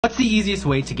What's the easiest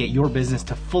way to get your business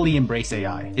to fully embrace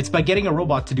AI? It's by getting a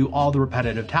robot to do all the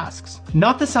repetitive tasks.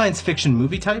 Not the science fiction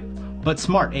movie type, but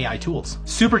smart AI tools.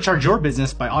 Supercharge your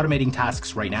business by automating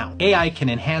tasks right now. AI can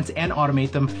enhance and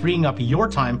automate them, freeing up your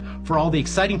time for all the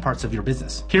exciting parts of your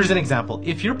business. Here's an example.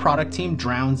 If your product team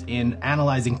drowns in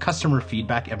analyzing customer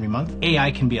feedback every month,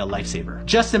 AI can be a lifesaver.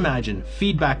 Just imagine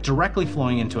feedback directly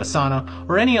flowing into Asana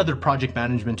or any other project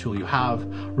management tool you have,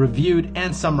 reviewed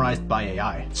and summarized by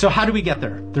AI. So how do we get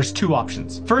there? There's two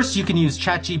options. First, you can use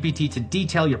ChatGPT to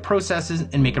detail your processes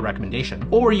and make a recommendation.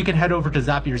 Or you can head over to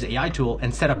Zapier's AI tool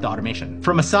and set up the automation.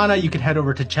 From Asana, you can head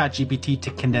over to ChatGPT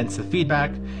to condense the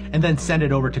feedback and then send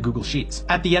it over to Google Sheets.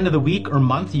 At the end of the week or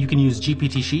month, you can use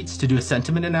GPT Sheets to do a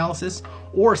sentiment analysis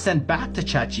or send back to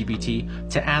ChatGPT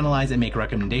to analyze and make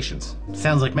recommendations.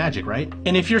 Sounds like magic, right?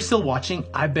 And if you're still watching,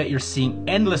 I bet you're seeing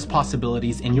endless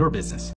possibilities in your business.